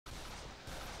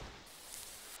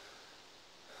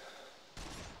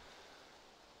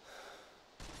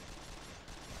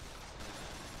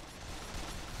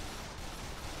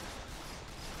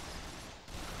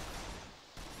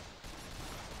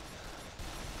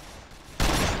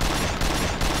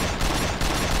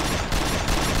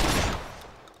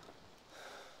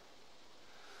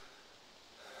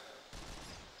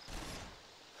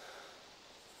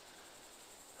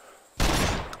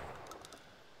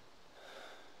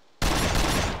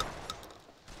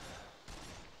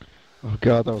Oh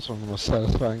god, that was one of the most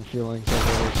satisfying feelings I've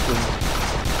ever experienced.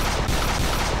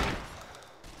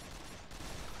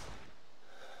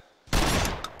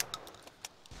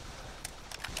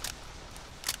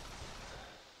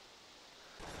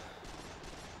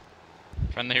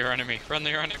 Friendly or enemy?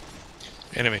 Friendly or enemy?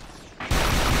 Enemy.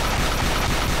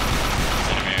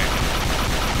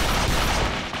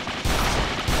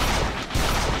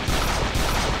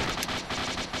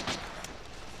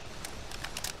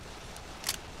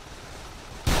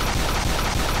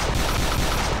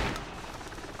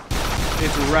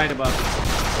 It's right above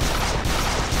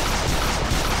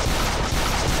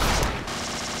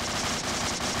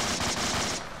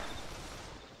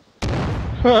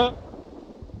Haha.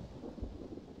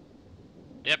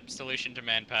 Yep, solution to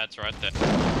man pads right there.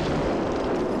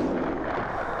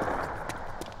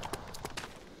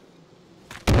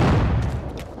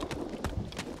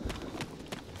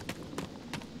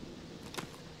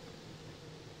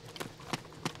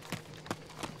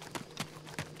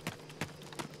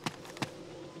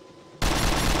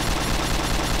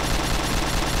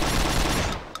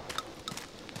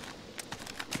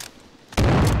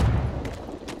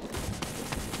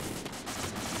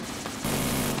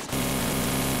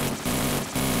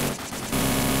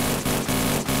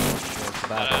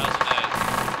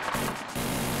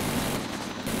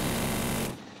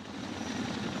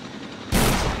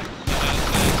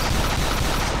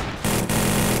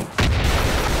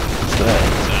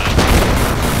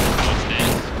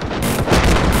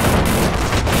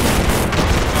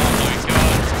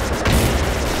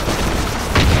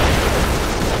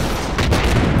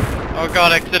 Oh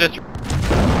god, Exodus.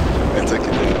 I took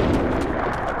it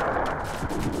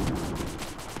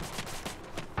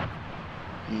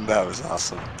in. That was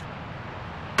awesome.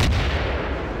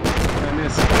 I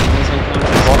missed. I was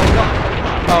unconscious. Oh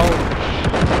god!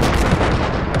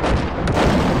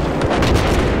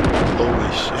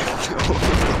 Holy shit.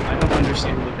 I don't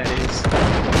understand what that is.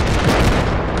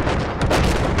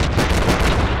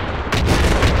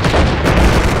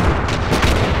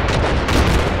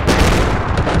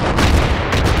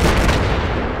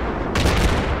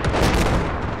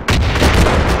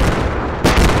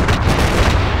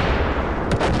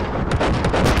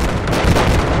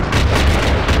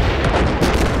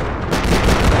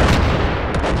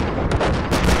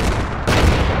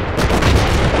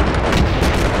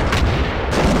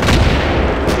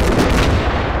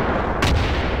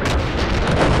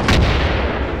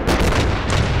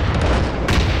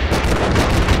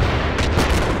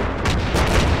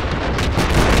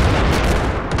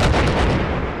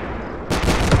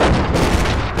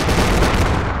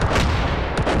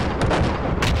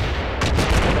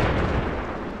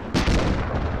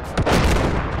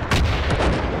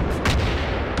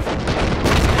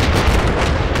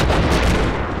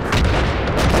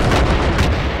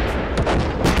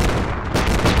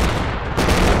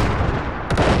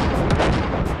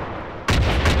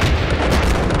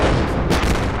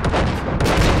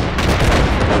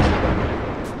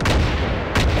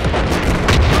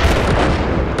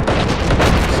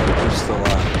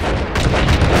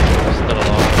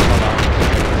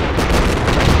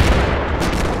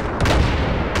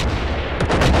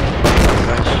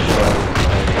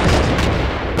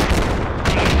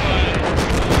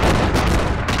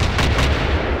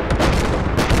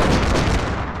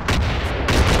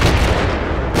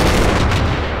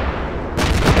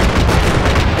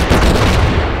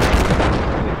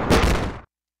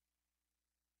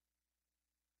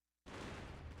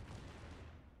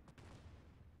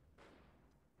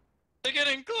 They're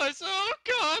getting closer! Oh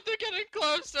god, they're getting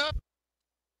closer!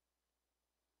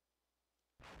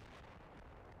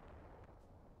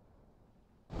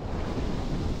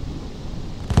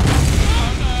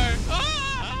 Oh no!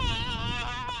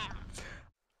 Ah!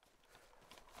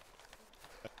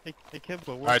 Hey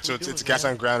Kimbo, what Alright, so it's guys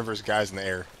on ground versus guys in the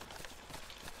air.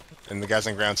 And the guys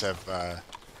on grounds have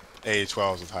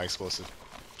AA-12s with high explosive.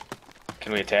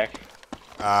 Can we attack?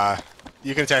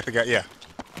 You can attack the guy, yeah.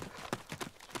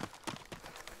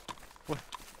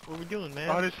 What are we doing, man?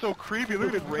 Oh, it's so creepy. Look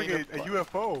at it. It's like a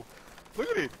UFO. Look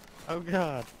at it. Oh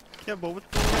god. Kimbo, what's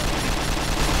going on?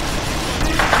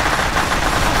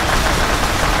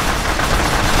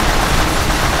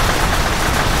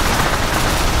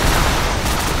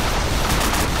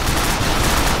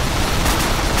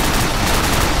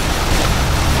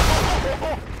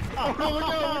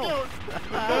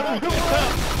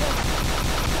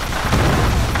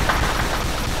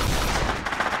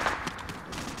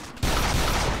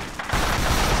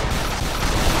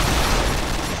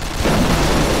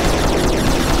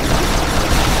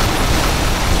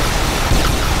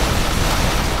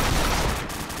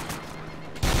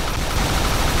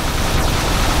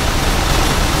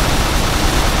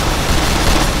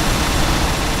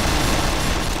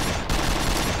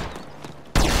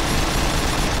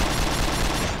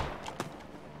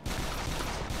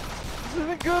 This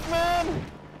isn't good, man!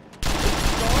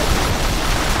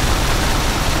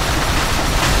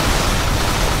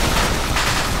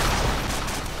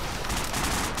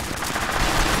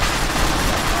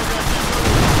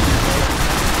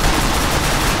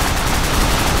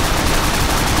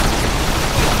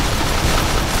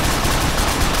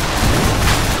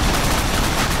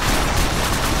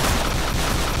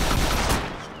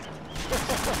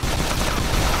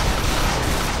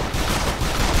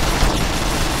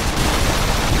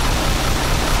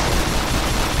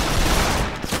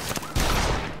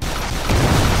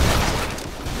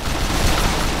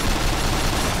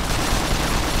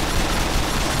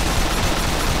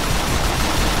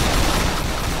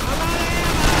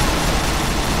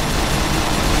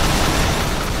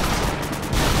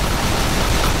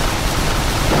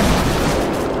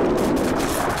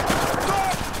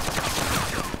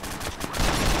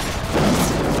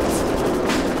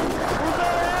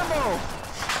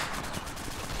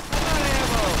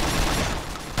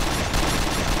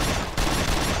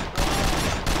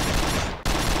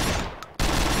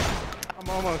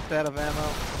 Almost out of ammo.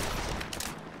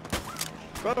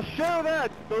 Gotta share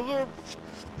that! Those are...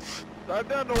 I'm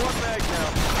down to one mag now.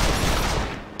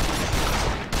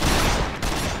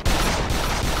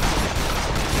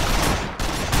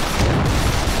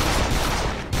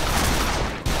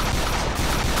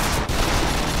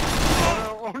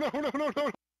 Oh no, no, no, no,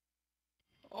 no!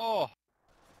 Oh.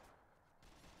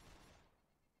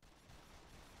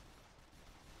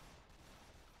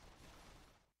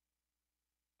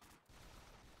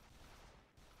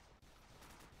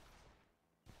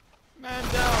 Man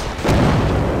down!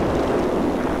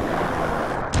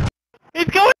 He's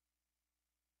going!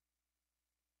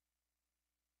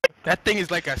 That thing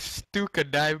is like a Stuka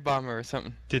dive bomber or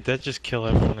something. Did that just kill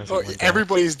everyone as it Oh, went down?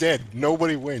 everybody's dead.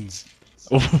 Nobody wins.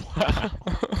 Wow.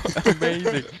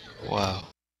 Amazing. Wow.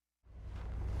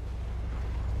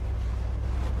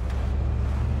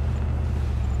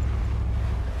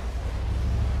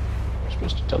 We're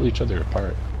supposed to tell each other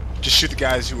apart. Just shoot the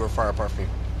guys who are far apart from you.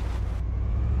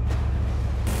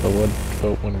 But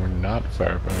when we're not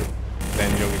far apart?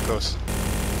 Then you don't get close.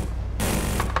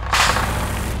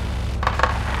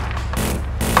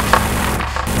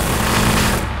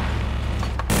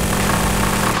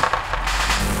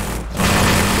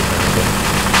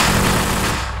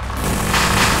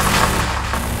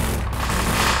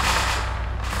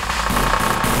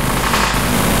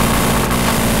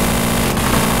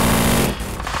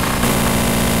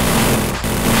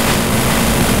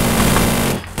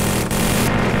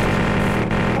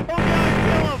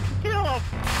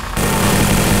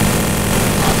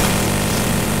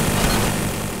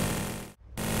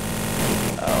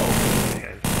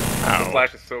 The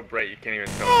flash is so bright you can't even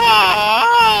tell.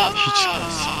 He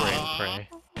just spray and pray.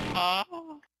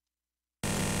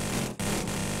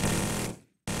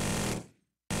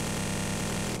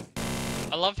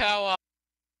 I love how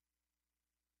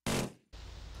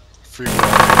Free roll. Look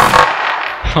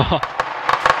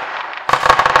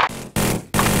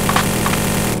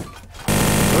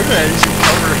at that, you should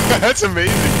cover. That's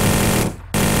amazing.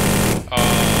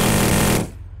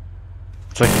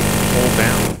 It's like hold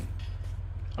down.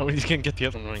 Oh, he's gonna get the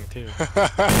other one running too.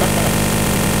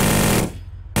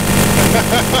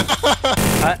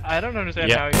 I don't understand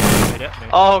Yeah. how he got right at me.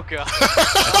 Oh god.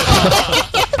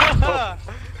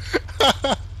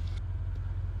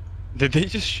 Did they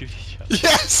just shoot each other?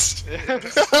 Yes!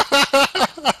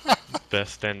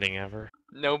 Best ending ever.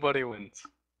 Nobody wins.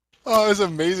 Oh, it's an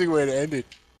amazing way to end it.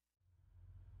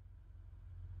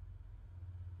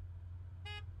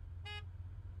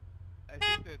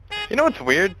 You know what's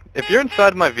weird? If you're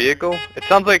inside my vehicle, it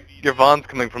sounds like your Vaughn's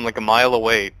coming from like a mile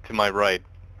away to my right.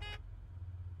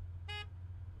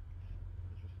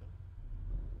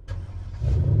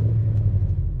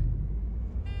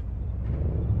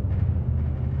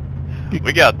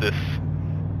 We got this.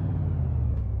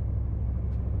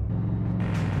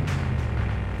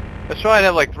 Let's try and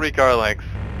have like 3 car lengths.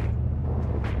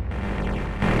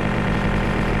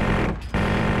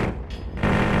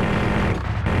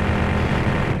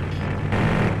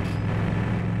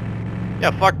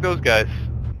 Yeah, fuck those guys.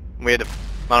 We had to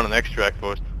mount an extract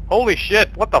for us. Holy shit,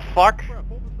 what the fuck?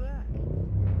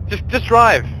 Just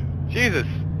drive. Jesus.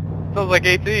 Sounds like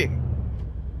AT.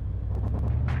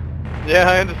 Yeah,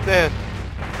 I understand.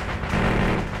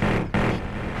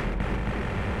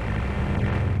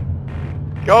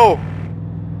 Go!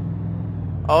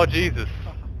 Oh, Jesus.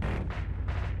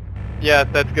 Yeah,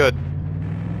 that's good.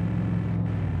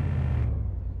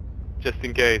 Just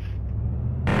in case.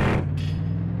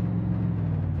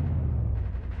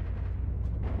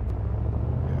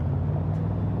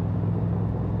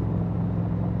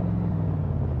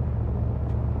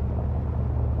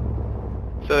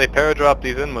 So they paradrop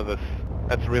these in with us.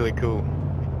 That's really cool.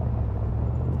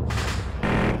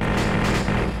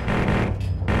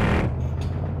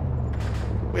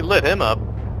 We lit him up.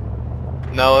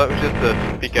 No, that was just a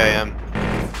PKM.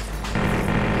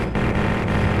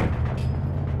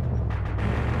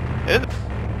 It is.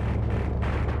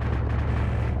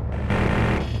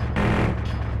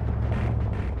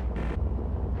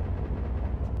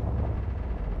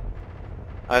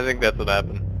 I think that's what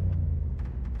happened.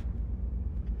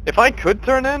 If I could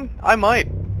turn in, I might.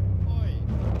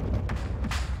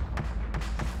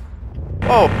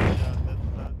 Oh!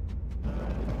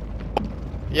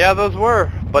 Yeah, those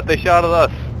were, but they shot at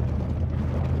us.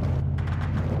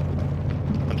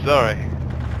 I'm sorry.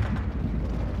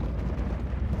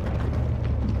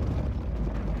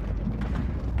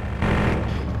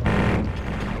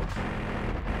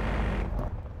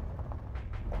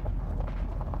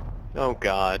 Oh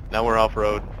god, now we're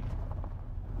off-road.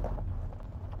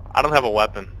 I don't have a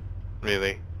weapon,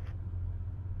 really.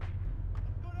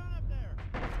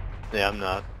 Yeah, I'm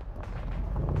not.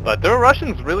 But there are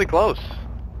Russians really close.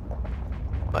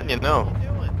 Letting you know.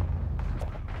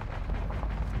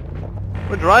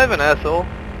 We're driving, asshole.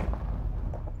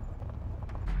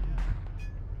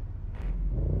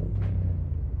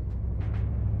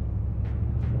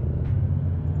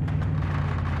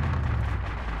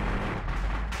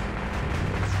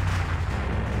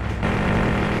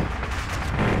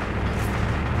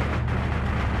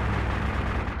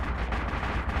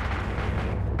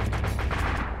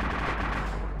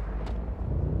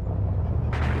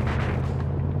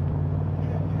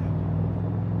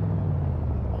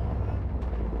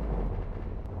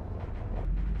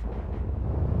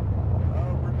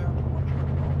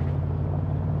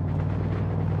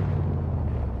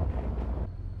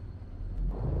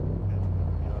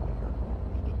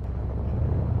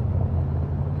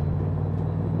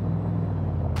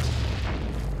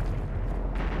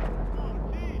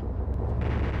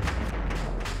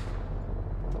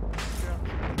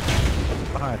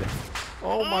 Behind it.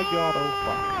 Oh my god,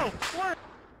 oh fuck.